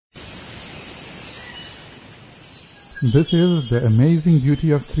This is The Amazing Beauty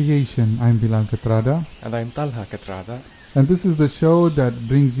of Creation. I'm Bilal Katrada. And I'm Talha Katrada. And this is the show that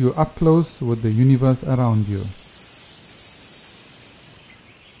brings you up close with the universe around you.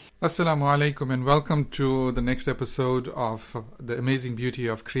 Assalamu alaikum and welcome to the next episode of The Amazing Beauty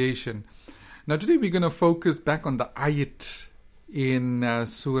of Creation. Now today we're going to focus back on the ayat in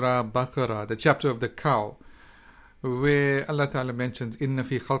Surah Baqarah, the chapter of the cow, where Allah Ta'ala mentions, Inna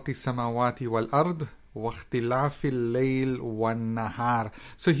fi khalqi samawati wal ard wa ikhtilafi al-layl wan nahar.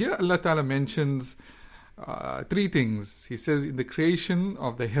 So here Allah Ta'ala mentions three things. He says in the creation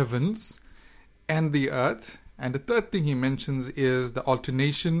of the heavens and the earth, and the third thing he mentions is the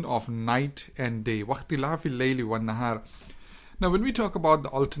alternation of night and day. Wa ikhtilafi al-layl wan nahar. Now when we talk about the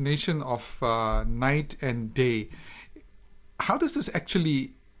alternation of night and day, how does this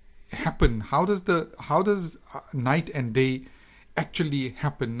actually happen? How does night and day actually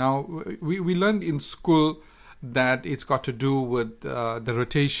happen? Now we learned in school that it's got to do with the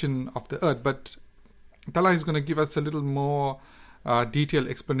rotation of the earth, but Tala is going to give us a little more detailed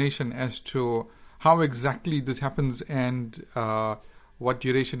explanation as to how exactly this happens and what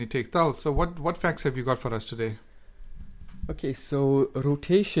duration it takes. Tal, so what facts have you got for us today? Okay, so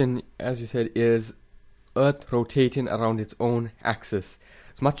rotation, as you said, is Earth rotating around its own axis.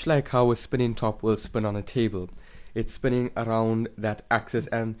 It's much like how a spinning top will spin on a table. It's spinning around that axis,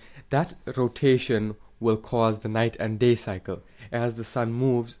 and that rotation will cause the night and day cycle. As the sun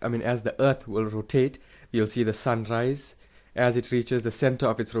moves, as the Earth will rotate, you'll see the sun rise. As it reaches the center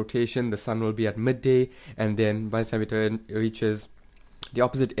of its rotation, the sun will be at midday, and then by the time it reaches the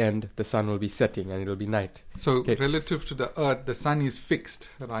opposite end, the sun will be setting and it'll be night. So relative to the earth, the sun is fixed,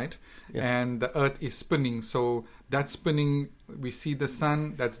 right? Yeah. And the earth is spinning. So that spinning, we see the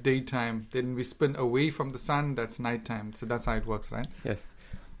sun, that's daytime. Then we spin away from the sun, that's nighttime. So that's how it works, right? Yes.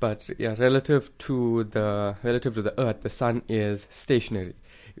 But relative to the earth, the sun is stationary.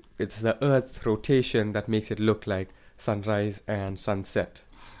 It's the earth's rotation that makes it look like sunrise and sunset.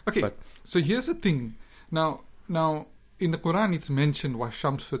 Okay, so here's the thing. Now in the Quran, it's mentioned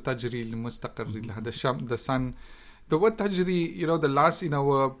وَالشَّمْسُ تَجْرِي لِمُسْتَقَرِّ لَهَا. The sun, the word tajri, the last in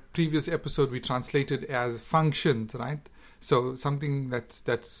our previous episode we translated as functions, right? So something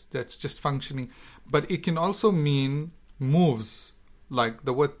that's just functioning, but it can also mean moves. Like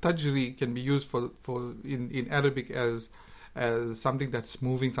the word tajri can be used for in Arabic as something that's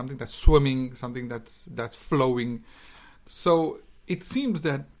moving, something that's swimming, something that's flowing. So it seems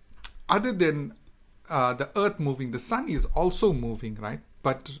that other than the earth moving, the sun is also moving, right?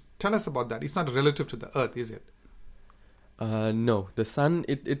 But tell us about that. It's not relative to the earth, is it? No, the sun,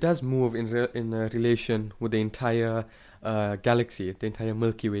 it does move in relation with the entire galaxy, the entire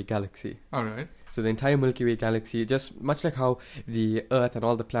Milky Way galaxy. All right. So the entire Milky Way galaxy, just much like how the earth and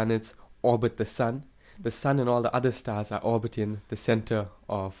all the planets orbit the sun and all the other stars are orbiting the center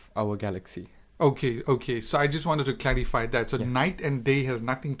of our galaxy. Okay. So I just wanted to clarify that. So night and day has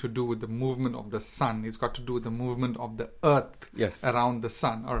nothing to do with the movement of the sun. It's got to do with the movement of the earth around the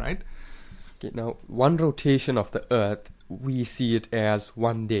sun. All right. Okay. Now, one rotation of the earth, we see it as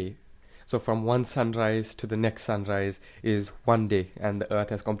one day. So from one sunrise to the next sunrise is one day, and the earth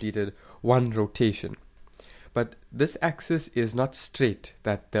has completed one rotation. But this axis is not straight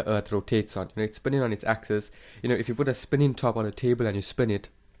that the earth rotates on. It's spinning on its axis. If you put a spinning top on a table and you spin it,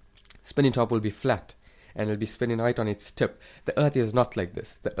 spinning top will be flat and it'll be spinning right on its tip. The earth is not like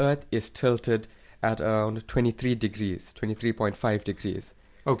this. The earth is tilted at around 23 degrees, 23.5 degrees.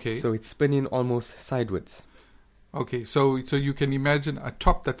 Okay. So it's spinning almost sideways. Okay, so you can imagine a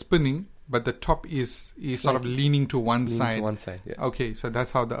top that's spinning, but the top is sort of leaning to one side. To one side, yeah. Okay, so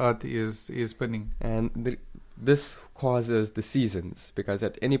that's how the earth is spinning. And this causes the seasons, because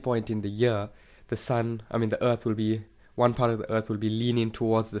at any point in the year, the earth will be, one part of the earth will be leaning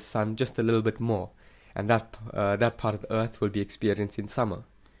towards the sun just a little bit more, and that part of the earth will be experiencing summer.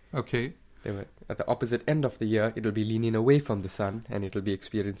 Okay. At the opposite end of the year, it will be leaning away from the sun, and it will be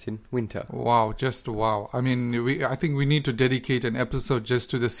experiencing winter. Wow, just wow. I think we need to dedicate an episode just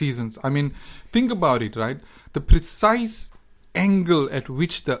to the seasons. Think about it, right? The precise angle at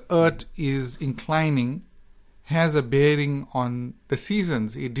which the earth is inclining has a bearing on the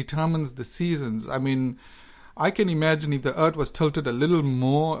seasons. It determines the seasons. I can imagine if the earth was tilted a little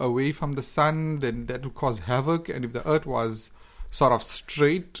more away from the sun, then that would cause havoc. And if the earth was sort of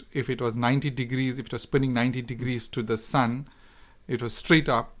straight, if it was 90 degrees, if it was spinning 90 degrees to the sun, it was straight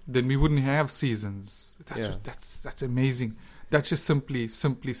up, then we wouldn't have seasons. That's amazing. That's just simply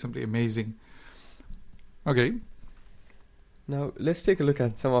amazing. Okay. Now let's take a look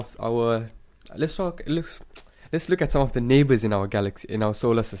at some of our. Let's let's look at some of the neighbors in our galaxy, in our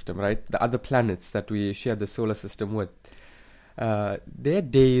solar system, right? The other planets that we share the solar system with. Their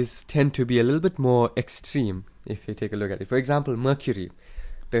days tend to be a little bit more extreme if you take a look at it. For example, Mercury,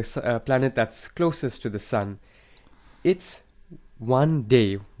 the planet that's closest to the sun, its one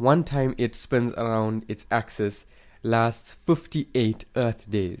day, one time it spins around its axis, lasts 58 Earth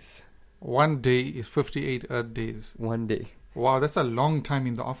days. One day is 58 Earth days. One day. Wow, that's a long time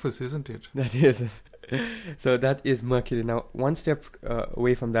in the office, isn't it? That is. So that is Mercury. Now, one step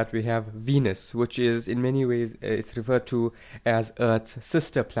away from that, we have Venus, which is in many ways, it's referred to as Earth's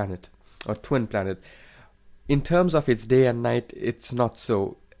sister planet or twin planet. In terms of its day and night, it's not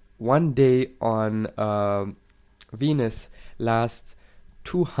so. One day on Venus lasts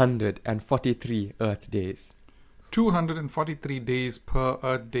 243 Earth days. 243 days per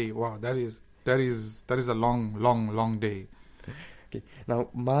Earth day. Wow, that is a long day. Okay. Now,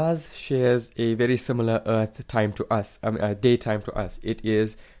 Mars shares a very similar Earth time to us, daytime to us. It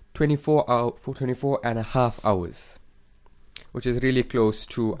is 24 and a half hours, which is really close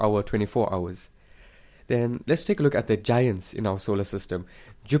to our 24 hours. Then let's take a look at the giants in our solar system.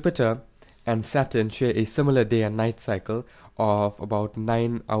 Jupiter and Saturn share a similar day and night cycle of about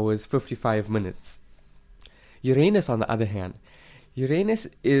 9 hours 55 minutes. Uranus, on the other hand, Uranus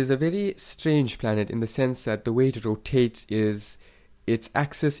is a very strange planet in the sense that the way it rotates is its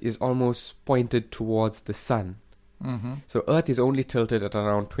axis is almost pointed towards the sun. Mm-hmm. So Earth is only tilted at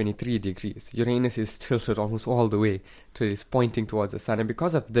around 23 degrees. Uranus is tilted almost all the way to it's pointing towards the sun. And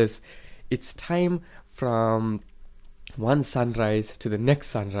because of this, its time from one sunrise to the next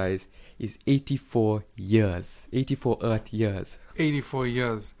sunrise is 84 years. 84 Earth years. 84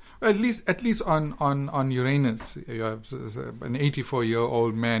 years. Well, at least on Uranus, an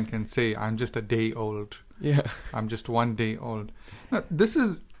 84-year-old man can say, "I'm just a day old." Yeah. I'm just 1 day old. Now, this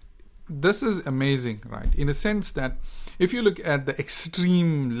is amazing, right? In a sense that if you look at the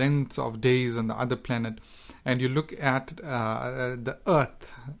extreme lengths of days on the other planet, and you look at the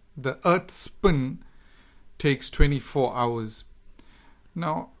Earth's spin takes 24 hours.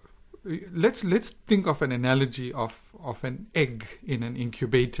 Now, let's think of an analogy of an egg in an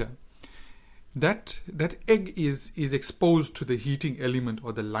incubator. That egg is exposed to the heating element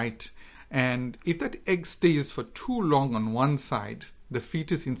or the light. And if that egg stays for too long on one side, the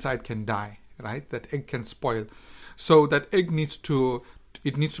fetus inside can die, right? That egg can spoil. So that egg needs to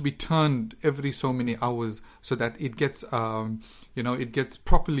be turned every so many hours so that it gets, it gets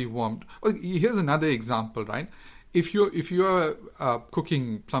properly warmed. Here's another example, right? If you're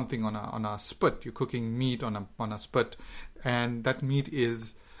cooking something on a spit, you're cooking meat on a spit, and that meat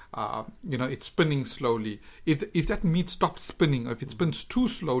is it's spinning slowly. If that meat stops spinning, or if it spins too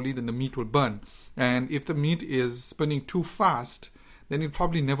slowly, then the meat will burn. And if the meat is spinning too fast, then it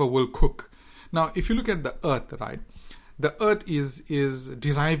probably never will cook. Now, if you look at the Earth, right, the Earth is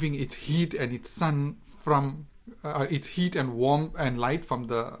deriving its heat and its sun from its heat and warmth and light from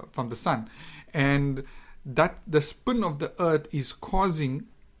the sun, and that the spin of the Earth is causing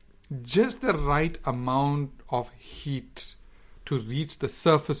just the right amount of heat to reach the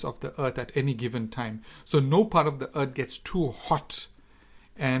surface of the Earth at any given time. So no part of the Earth gets too hot.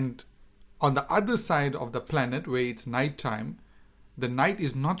 And on the other side of the planet, where it's nighttime, the night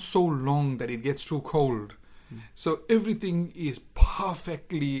is not so long that it gets too cold. So everything is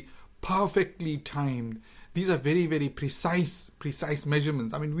perfectly timed. These are very, very precise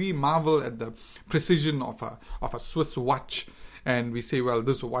measurements. I mean, we marvel at the precision of a Swiss watch, and we say, well,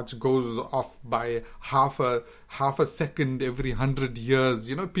 this watch goes off by half a second every 100 years.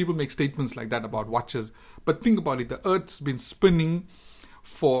 People make statements like that about watches. But think about it. The Earth's been spinning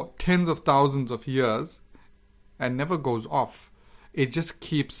for tens of thousands of years and never goes off. It just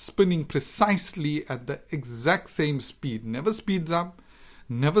keeps spinning precisely at the exact same speed. Never speeds up,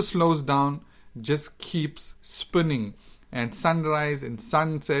 never slows down, just keeps spinning. And sunrise and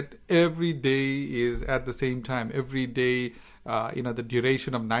sunset every day is at the same time. Every day, the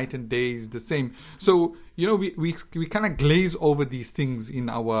duration of night and day is the same. So, we kind of glaze over these things in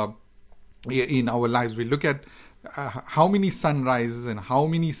our lives. We look at how many sunrises and how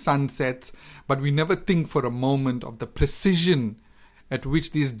many sunsets, but we never think for a moment of the precision at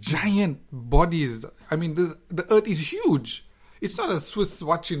which these giant bodies, the Earth is huge. It's not a Swiss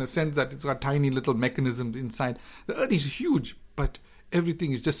watch in a sense that it's got tiny little mechanisms inside. The Earth is huge, but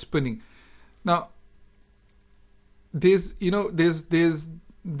everything is just spinning. Now, we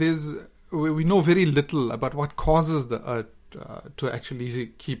know very little about what causes the Earth to actually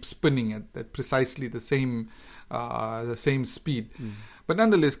keep spinning at precisely the same speed. But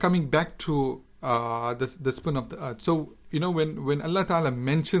nonetheless, coming back to the spin of the Earth. So, when Allah Ta'ala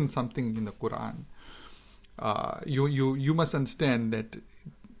mentions something in the Quran, you must understand that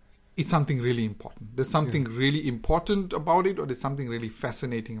it's something really important. There's something really important about it, or there's something really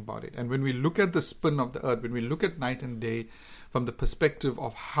fascinating about it. And when we look at the spin of the earth, when we look at night and day from the perspective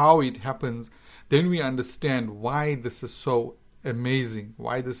of how it happens, then we understand why this is so amazing,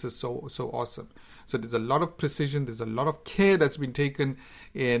 why this is so awesome. So there's a lot of precision, there's a lot of care that's been taken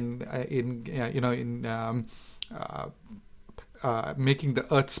in making the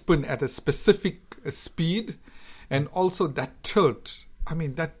earth spin at a specific speed, and also that tilt. I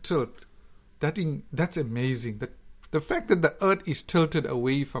mean, that tilt, that's amazing. The fact that the earth is tilted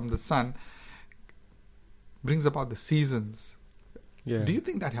away from the sun brings about the seasons. Yeah. Do you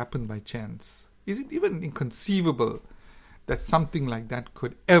think that happened by chance? Is it even inconceivable that something like that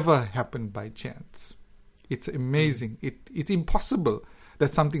could ever happen by chance? It's amazing. It's impossible that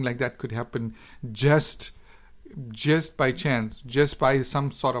something like that could happen just by chance, just by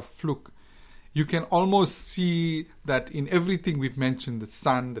some sort of fluke. You can almost see that in everything we've mentioned: the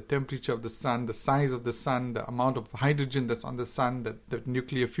sun, the temperature of the sun, the size of the sun, the amount of hydrogen that's on the sun, the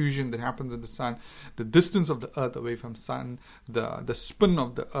nuclear fusion that happens in the sun, the distance of the earth away from sun, the spin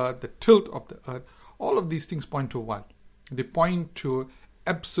of the earth, the tilt of the earth. All of these things point to what? They point to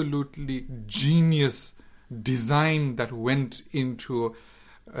absolutely genius design that went into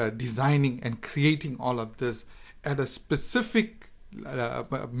designing and creating all of this at a specific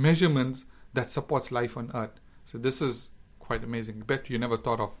measurements that supports life on earth. So this is quite amazing. I bet you never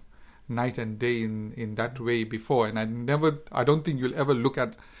thought of night and day in that way before, and I don't think you'll ever look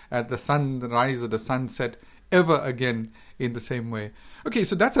at the sunrise or the sunset ever again in the same way. Okay,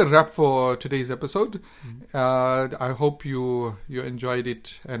 so that's a wrap for today's episode. I hope you enjoyed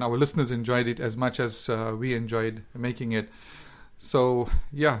it, and our listeners enjoyed it as much as we enjoyed making it. So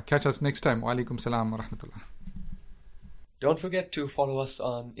yeah, catch us next time. Wa alaikum salam wa rahmatullah. Don't forget to follow us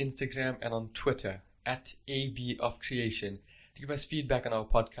on Instagram and on Twitter at AB of Creation to give us feedback on our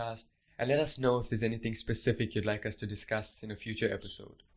podcast, and let us know if there's anything specific you'd like us to discuss in a future episode.